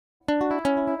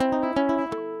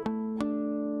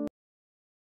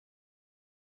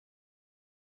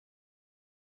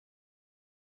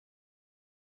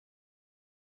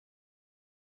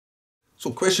So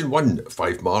question 1,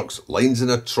 5 marks, lines in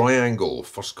a triangle.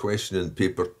 First question in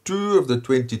paper 2 of the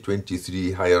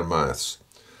 2023 Higher Maths.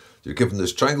 You're given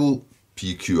this triangle,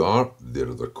 PQR, there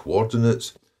are the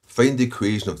coordinates. Find the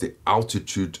equation of the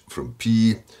altitude from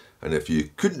P, and if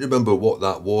you couldn't remember what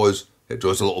that was, it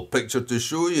draws a little picture to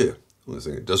show you. The only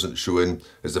thing it doesn't show in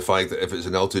is the fact that if it's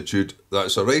an altitude,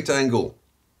 that's a right angle.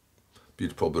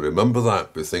 You'd probably remember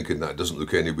that by thinking that doesn't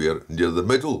look anywhere near the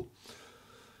middle.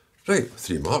 Right,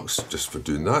 3 marks just for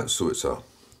doing that. So it's a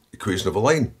equation of a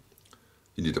line.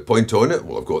 You need a point on it.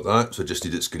 Well, I've got that, so I just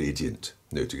need its gradient.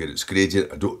 Now, to get its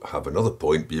gradient, I don't have another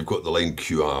point, but you've got the line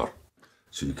QR.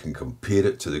 So you can compare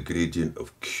it to the gradient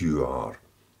of QR.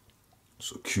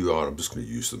 So QR, I'm just going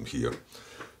to use them here.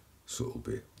 So it'll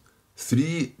be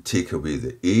 3 take away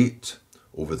the 8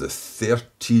 over the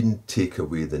 13 take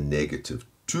away the negative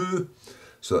 2.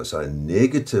 So that's a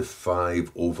negative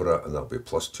 5 over it, and that'll be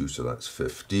plus 2, so that's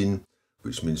 15,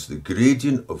 which means the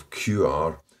gradient of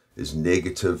QR is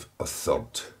negative a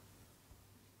third.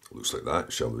 Looks like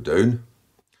that, shallow down.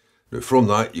 Now from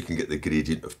that you can get the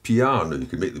gradient of PR. Now you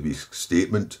can make the wee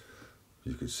statement.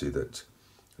 You could say that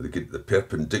the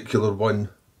perpendicular one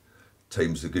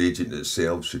times the gradient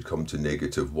itself should come to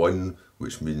negative 1,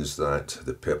 which means that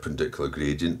the perpendicular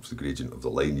gradient, the gradient of the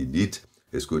line you need,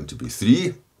 is going to be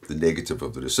 3, the negative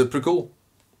of the reciprocal,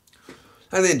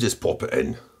 and then just pop it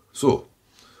in. So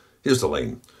here's the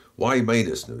line. Y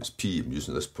minus, now it's P, I'm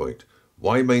using this point,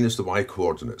 y minus the y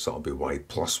coordinates, that'll be y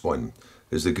plus 1,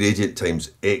 is the gradient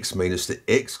times x minus the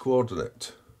x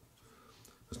coordinate.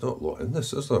 There's not a lot in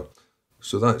this, is there?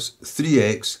 So that's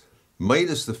 3x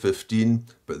minus the 15,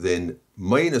 but then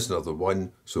minus another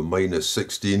 1, so minus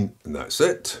 16, and that's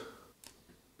it.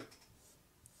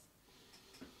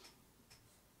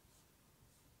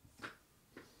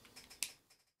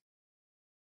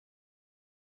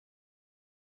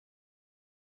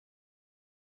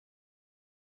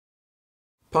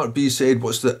 Part B said,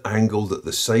 what's the angle that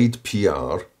the side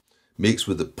PR makes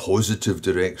with the positive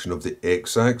direction of the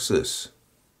x-axis?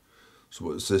 So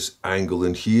what's this angle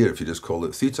in here if you just call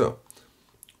it theta?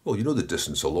 Well, you know the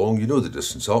distance along, you know the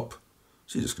distance up,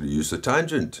 so you're just going to use the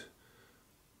tangent,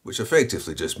 which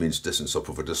effectively just means distance up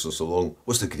over distance along.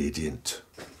 What's the gradient?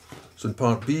 So in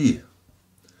part B,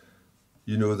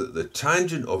 you know that the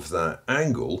tangent of that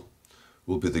angle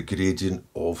will be the gradient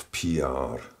of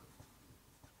PR.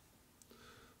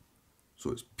 So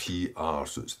it's PR,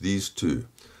 so it's these two.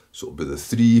 So it'll be the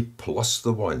 3 plus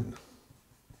the 1.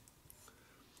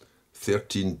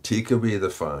 13 take away the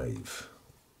 5.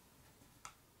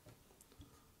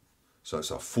 So that's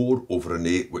a 4 over an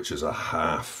 8, which is a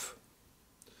half.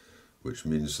 Which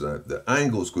means that the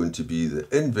angle is going to be the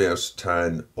inverse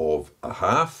tan of a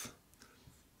half,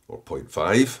 or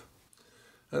 0.5.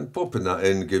 And popping that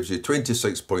in gives you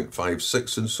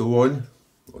 26.56 and so on.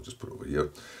 I'll just put it over here.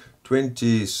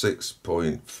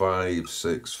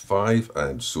 26.565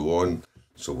 and so on.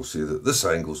 So we'll say that this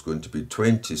angle is going to be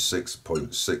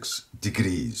 26.6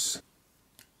 degrees.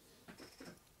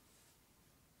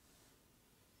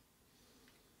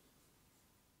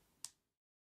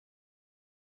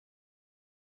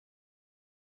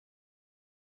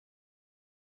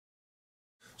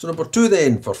 So number 2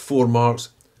 then, for 4 marks,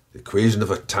 the equation of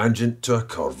a tangent to a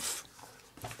curve.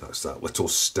 That's that little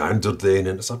standard then,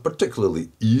 and it's a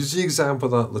particularly easy example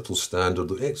of that little standard.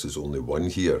 The x is only 1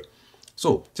 here.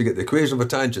 So to get the equation of a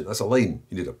tangent, that's a line.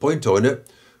 You need a point on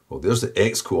it. Well, there's the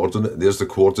x coordinate, and there's the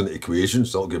coordinate equation,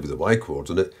 so that'll give you the y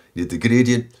coordinate. You need the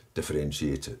gradient,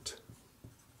 differentiate it.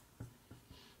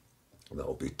 And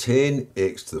that'll be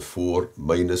 10x to the 4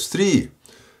 minus 3,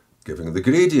 giving the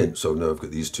gradient. So now I've got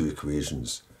these two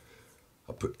equations.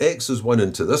 I'll put x as 1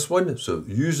 into this one, so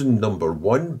using number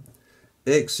 1,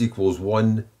 x equals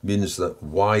 1 means that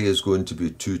y is going to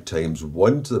be 2 times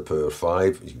 1 to the power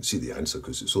 5. You can see the answer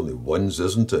because it's only 1s,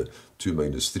 isn't it? 2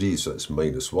 minus 3, so it's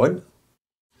minus 1.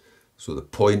 So the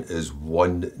point is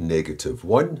 1, negative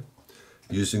 1.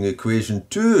 Using equation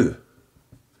 2,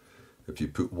 if you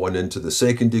put 1 into the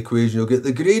second equation, you'll get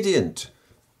the gradient.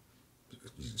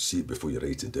 You can see it before you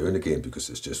write it down again because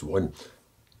it's just 1.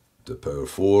 To the power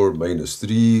 4 minus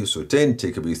 3, so 10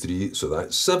 take away 3, so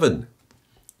that's 7.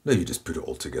 Now you just put it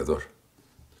all together.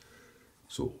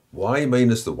 So y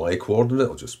minus the y coordinate,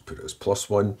 I'll just put it as plus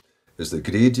 1, is the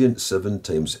gradient 7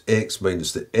 times x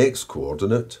minus the x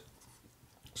coordinate.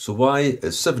 So y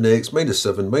is 7x minus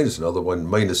 7 minus another 1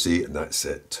 minus 8, and that's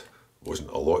it. Wasn't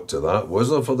a lot to that,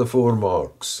 was there, for the 4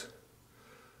 marks?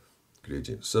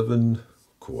 Gradient 7,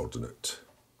 coordinate.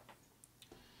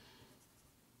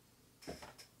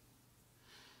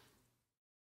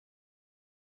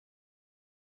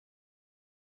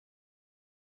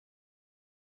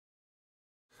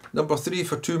 Number 3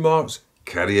 for 2 marks,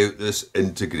 carry out this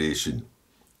integration.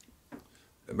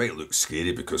 It might look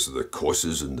scary because of the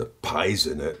cos's and the pi's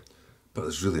in it, but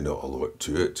there's really not a lot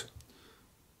to it.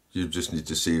 You just need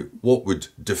to say what would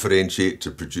differentiate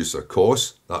to produce a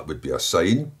cos. That would be a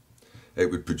sine.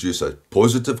 It would produce a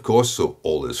positive cos, so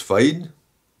all is fine.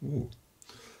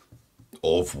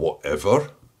 Of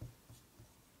whatever.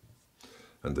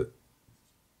 And the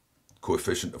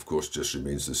coefficient, of course, just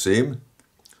remains the same.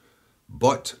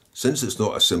 But since it's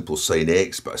not a simple sine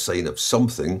x, but a sine of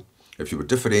something, if you were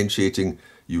differentiating,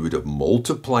 you would have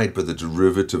multiplied by the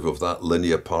derivative of that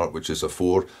linear part, which is a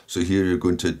 4. So here you're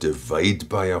going to divide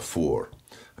by a 4.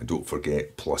 And don't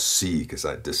forget plus c, because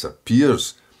that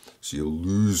disappears. So you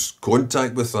lose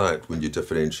contact with that when you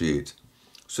differentiate.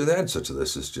 So the answer to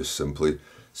this is just simply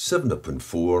 7 upon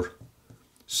 4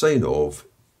 sine of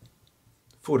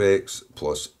 4x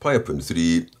plus pi upon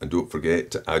 3. And don't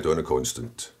forget to add on a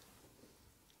constant.